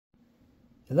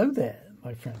Hello there,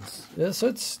 my friends. Yes,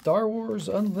 it's Star Wars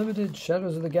Unlimited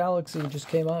Shadows of the Galaxy. It just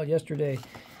came out yesterday.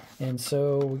 And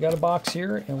so we got a box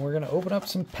here, and we're going to open up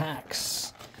some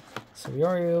packs. So we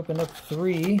already opened up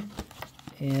 3,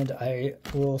 and I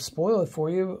will spoil it for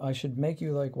you. I should make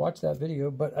you like watch that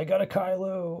video, but I got a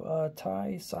Kylo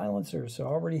TIE silencer, so I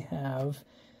already have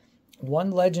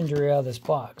 1 legendary out of this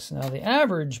box. Now the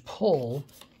average pull,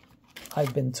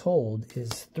 I've been told,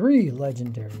 is 3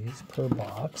 legendaries per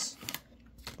box.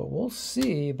 But we'll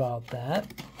see about that.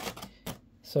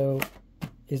 So,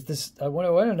 is this? What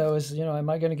I want to know is, am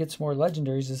I going to get some more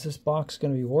legendaries? Is this box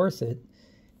going to be worth it?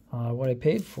 What I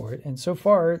paid for it? And so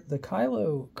far, the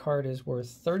Kylo card is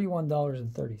worth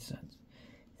 $31.30,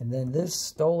 and then this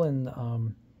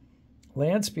stolen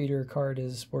Landspeeder card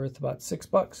is worth about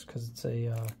 $6 because it's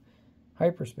a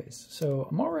hyperspace. So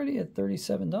I'm already at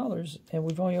 $37, and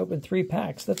we've only opened 3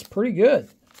 packs. That's pretty good.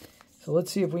 So let's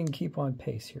see if we can keep on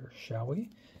pace here, shall we?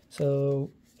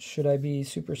 So, should I be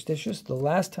superstitious? The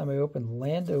last time I opened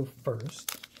Lando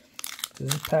first.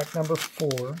 This is pack number 4.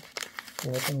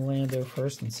 We'll open Lando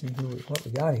first and see what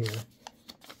we got here.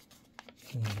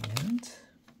 And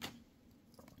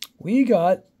we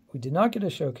did not get a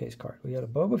showcase card. We got a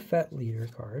Boba Fett leader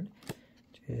card,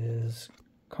 which is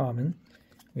common.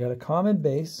 We got a common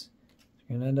base.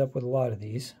 You're going to end up with a lot of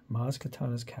these. Maz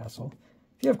Kanata's Castle.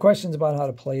 If you have questions about how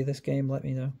to play this game, let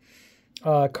me know.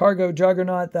 Cargo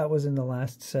Juggernaut, that was in the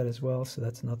last set as well, so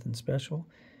that's nothing special.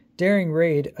 Daring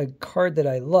Raid, a card that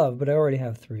I love, but I already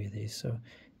have 3 of these. So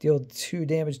deal 2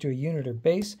 damage to a unit or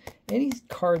base. Any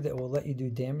card that will let you do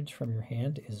damage from your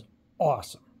hand is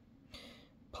awesome.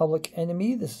 Public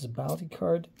Enemy, this is a bounty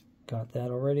card. Got that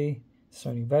already.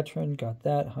 Starting Veteran, got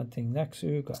that. Hunting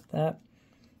Nexu, got that.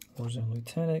 Warzone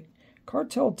Lieutenant.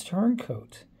 Cartel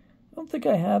Turncoat. I don't think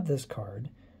I have this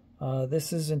card.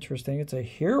 This is interesting. It's a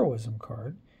heroism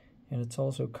card, and it's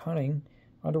also cunning.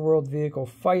 Underworld Vehicle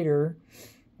Fighter.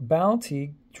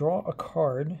 Bounty, draw a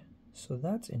card. So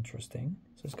that's interesting.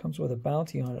 So this comes with a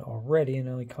bounty on it already, and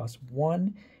it only costs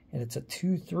 1, and it's a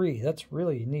 2/3. That's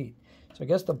really neat. So I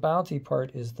guess the bounty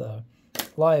part is the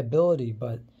liability,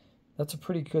 but that's a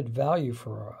pretty good value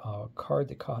for a card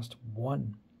that costs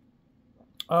 1.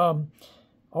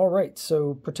 All right,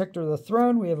 so Protector of the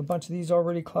Throne, we have a bunch of these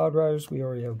already. Cloud Riders, we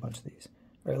already have a bunch of these.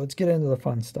 All right, let's get into the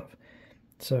fun stuff.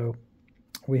 So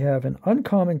we have an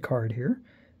uncommon card here.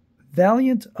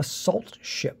 Valiant Assault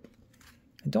Ship.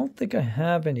 I don't think I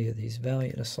have any of these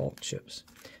Valiant Assault Ships.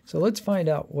 So let's find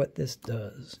out what this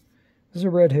does. This is a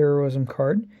red heroism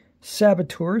card.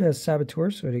 Saboteur, it has Saboteur,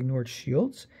 so it ignores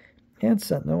shields. And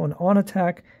Sentinel, and on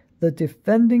attack, the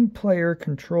defending player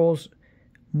controls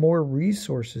more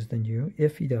resources than you.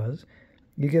 If he does,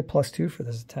 you get +2 for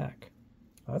this attack.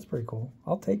 Oh, that's pretty cool.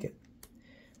 I'll take it.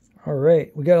 All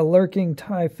right, we got a Lurking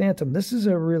TIE Phantom. This is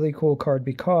a really cool card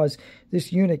because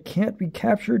this unit can't be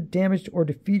captured, damaged, or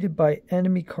defeated by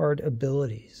enemy card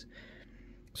abilities.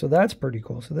 So that's pretty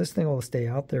cool. So this thing will stay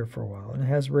out there for a while, and it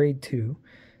has Raid 2.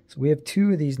 So we have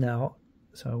 2 of these now.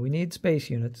 So we need space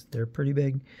units. They're pretty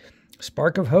big.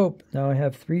 Spark of Hope. Now I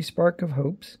have 3 Spark of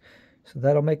Hopes. So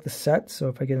that'll make the set. So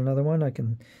if I get another one, I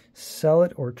can sell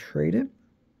it or trade it.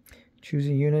 Choose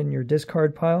a unit in your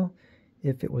discard pile.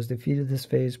 If it was defeated this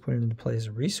phase, put it into play as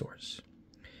a resource.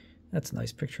 That's a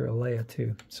nice picture of Leia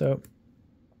too. So,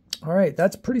 all right,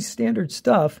 that's pretty standard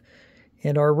stuff.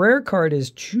 And our rare card is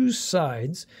Choose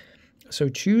Sides. So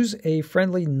choose a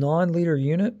friendly non-leader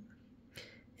unit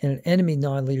and an enemy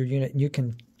non-leader unit, and you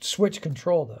can switch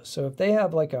control those. So if they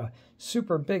have like a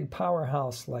super big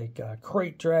powerhouse like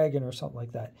Crate Dragon or something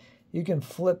like that, you can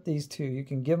flip these 2. You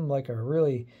can give them like a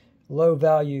really low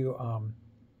value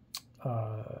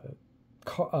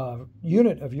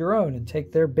unit of your own and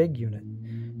take their big unit.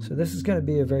 So this is going to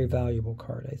be a very valuable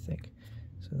card, I think.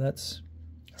 So that's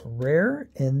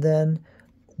rare. And then,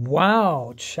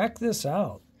 wow, check this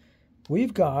out.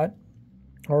 We've got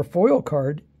our foil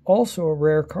card, also a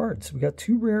rare card. So we got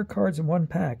 2 rare cards in 1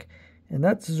 pack, and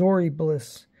that's Zori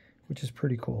Bliss, which is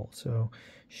pretty cool. So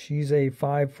she's a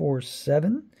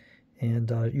 5/4/7,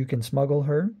 and you can smuggle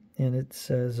her. And it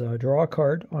says draw a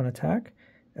card on attack.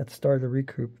 At the start of the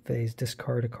recruit phase,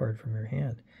 discard a card from your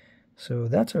hand. So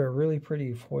that's a really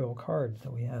pretty foil card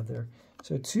that we have there.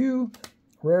 So 2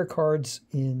 rare cards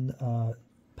in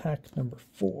pack number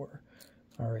 4.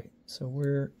 All right, so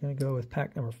we're going to go with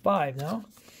pack number 5 now.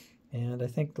 And I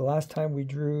think the last time we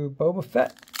drew Boba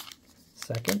Fett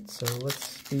second. So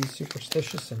let's be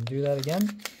superstitious and do that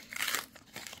again.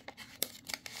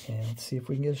 And see if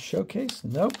we can get a showcase.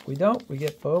 Nope, we don't. We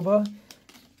get Boba.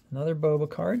 Another Boba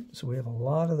card. So we have a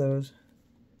lot of those.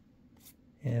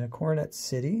 And a Coronet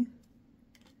City.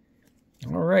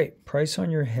 All right, Price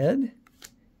on Your Head,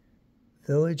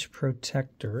 Village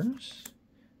Protectors,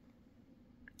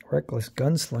 Reckless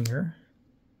Gunslinger,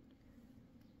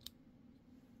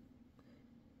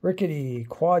 Rickety,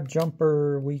 Quad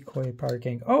Jumper, Weequay, Power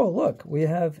King. Oh, look, we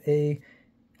have a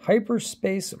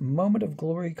Hyperspace Moment of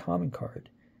Glory common card.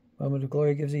 Moment of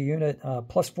Glory gives a unit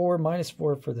 +4,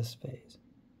 -4 for this phase.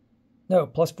 No,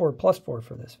 +4, +4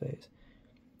 for this phase.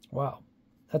 Wow,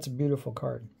 that's a beautiful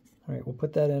card. All right, we'll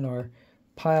put that in our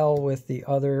pile with the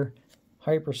other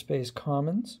Hyperspace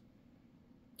commons.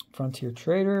 Frontier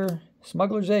Trader,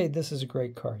 Smuggler's Aid. This is a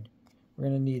great card. We're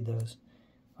going to need those.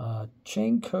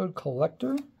 Chain Code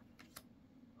Collector.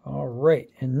 All right,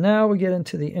 and now we get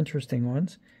into the interesting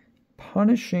ones.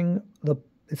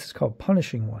 This is called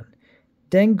Punishing One.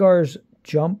 Dengar's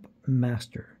Jump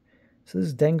Master. So this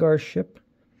is Dengar's ship.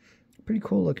 Pretty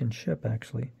cool looking ship,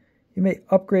 actually. You may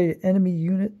upgrade enemy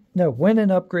unit. No, when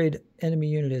an upgrade enemy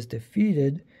unit is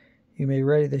defeated, you may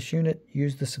ready this unit.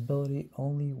 Use this ability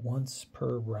only once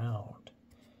per round.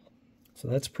 So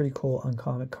that's a pretty cool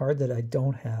uncommon card that I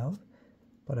don't have,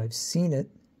 but I've seen it.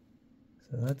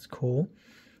 So that's cool.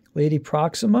 Lady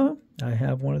Proxima. I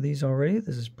have one of these already.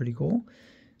 This is pretty cool.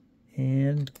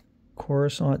 And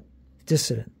Coruscant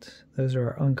Dissident. Those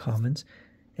are our uncommons.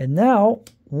 And now,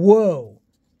 whoa.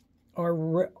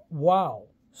 Wow.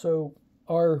 So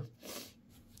our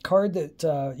card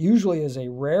that usually is a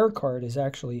rare card is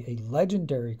actually a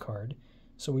legendary card.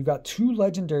 So we've got 2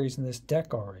 legendaries in this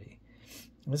deck already.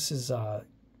 This is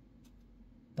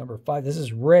number 5. This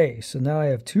is Ray. So now I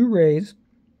have 2 Rays.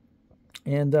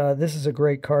 And this is a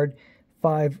great card.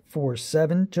 5, 4,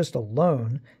 7 just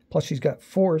alone. Plus she's got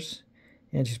Force.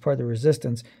 And she's part of the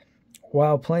Resistance.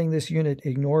 While playing this unit,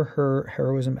 ignore her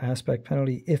heroism aspect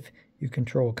penalty if you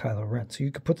control Kylo Ren. So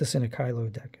you could put this in a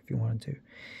Kylo deck if you wanted to.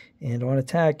 And on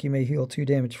attack, you may heal 2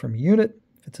 damage from a unit.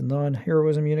 If it's a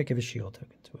non-heroism unit, give a shield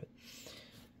token to it.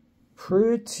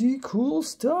 Pretty cool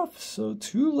stuff. So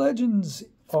 2 legends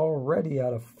already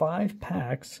out of 5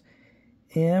 packs.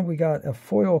 And we got a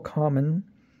foil common.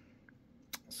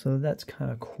 So that's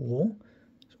kind of cool.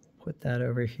 So we'll put that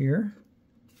over here.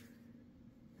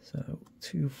 So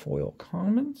 2 foil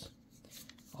commons.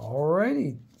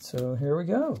 Alrighty, so here we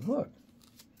go. Look.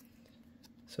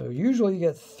 So usually you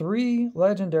get 3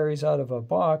 legendaries out of a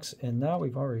box, and now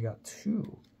we've already got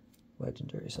 2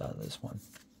 legendaries out of this one.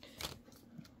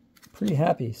 Pretty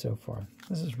happy so far.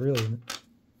 This is really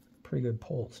pretty good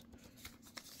pulls.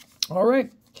 All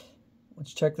right,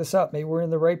 let's check this out. Maybe we're in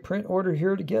the right print order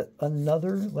here to get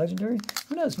another legendary.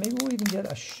 Who knows? Maybe we'll even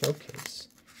get a showcase.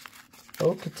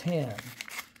 Bo-Katan.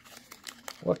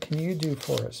 What can you do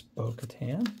for us,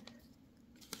 Bo-Katan?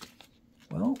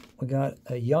 Well, we got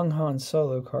a Young Han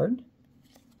Solo card.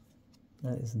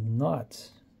 That is not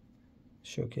a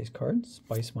showcase card.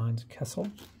 Spice Mines Kessel.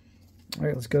 All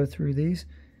right, let's go through these.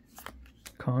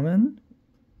 Common,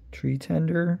 Tree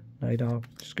Tender, Night Owl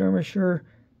Skirmisher,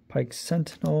 Pike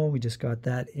Sentinel. We just got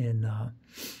that in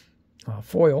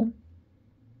foil.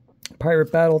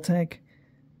 Pirate Battle Tank,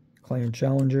 Clarion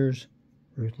Challengers,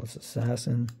 Ruthless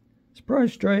Assassin,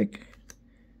 Surprise Strike,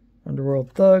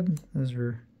 Underworld Thug. Those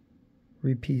are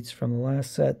repeats from the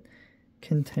last set.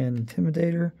 Kintan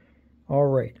Intimidator. All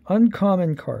right,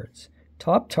 uncommon cards.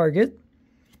 Top Target.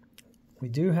 We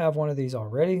do have one of these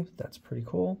already. That's pretty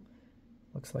cool.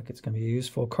 Looks like it's going to be a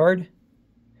useful card.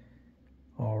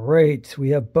 All right, we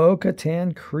have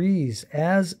Bo-Katan Kryze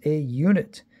as a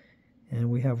unit. And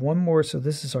we have one more, so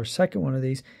this is our second one of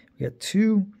these. We got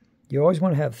 2. You always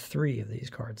want to have 3 of these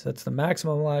cards. That's the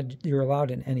maximum you're allowed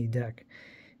in any deck.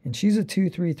 And she's a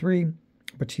 2/3/3,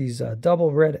 but she's a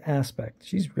double red aspect.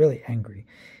 She's really angry.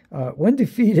 When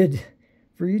defeated,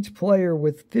 for each player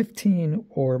with 15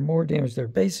 or more damage to their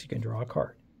base, you can draw a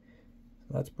card.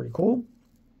 So that's pretty cool.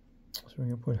 So we're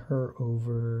going to put her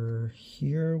over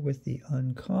here with the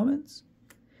uncommons.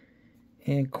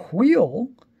 And Queel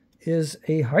is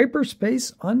a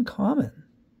hyperspace uncommon.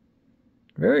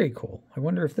 Very cool. I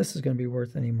wonder if this is going to be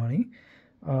worth any money.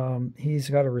 He's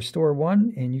got a restore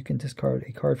 1, and you can discard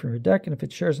a card from your deck, and if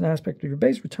it shares an aspect of your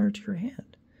base, return it to your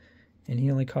hand. And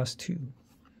he only costs 2.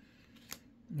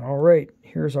 All right,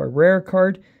 here's our rare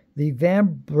card, the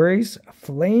Vambrace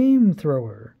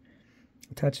Flamethrower.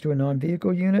 Attached to a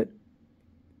non-vehicle unit.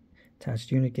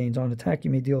 Attached unit gains on attack.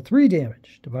 You may deal 3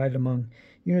 damage, divided among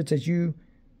units as you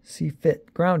see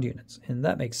fit. Ground units, and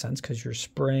that makes sense because you're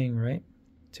spraying, right?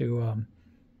 To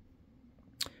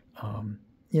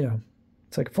you know,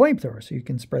 it's like a flamethrower, so you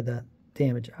can spread that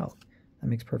damage out. That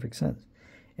makes perfect sense.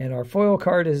 And our foil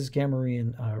card is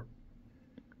Gamorrean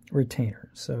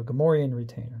Retainer. So Gamorrean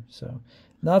Retainer. So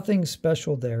nothing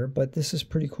special there, but this is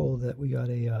pretty cool that we got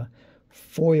a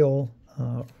foil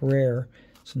rare.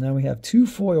 So now we have 2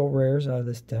 foil rares out of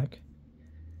this deck.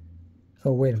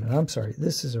 Oh, wait a minute. I'm sorry.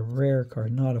 This is a rare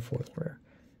card, not a foil rare.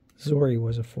 Zori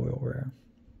was a foil rare.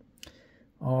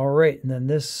 All right. And then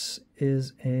this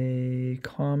is a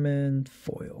common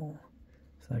foil.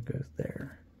 So that goes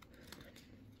there.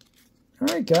 All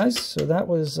right, guys. So that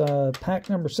was pack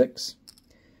number 6.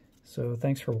 So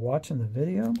thanks for watching the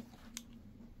video.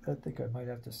 I think I might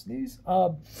have to sneeze.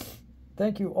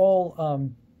 Thank you all,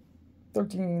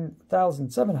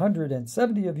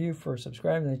 13,770 of you for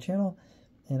subscribing to the channel.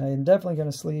 And I am definitely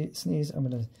going to sneeze. I'm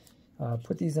going to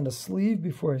put these in a sleeve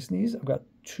before I sneeze. I've got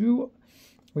 2.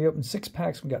 We opened 6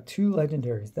 packs. We got 2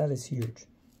 legendaries. That is huge.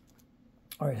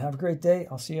 All right, have a great day.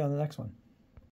 I'll see you on the next one.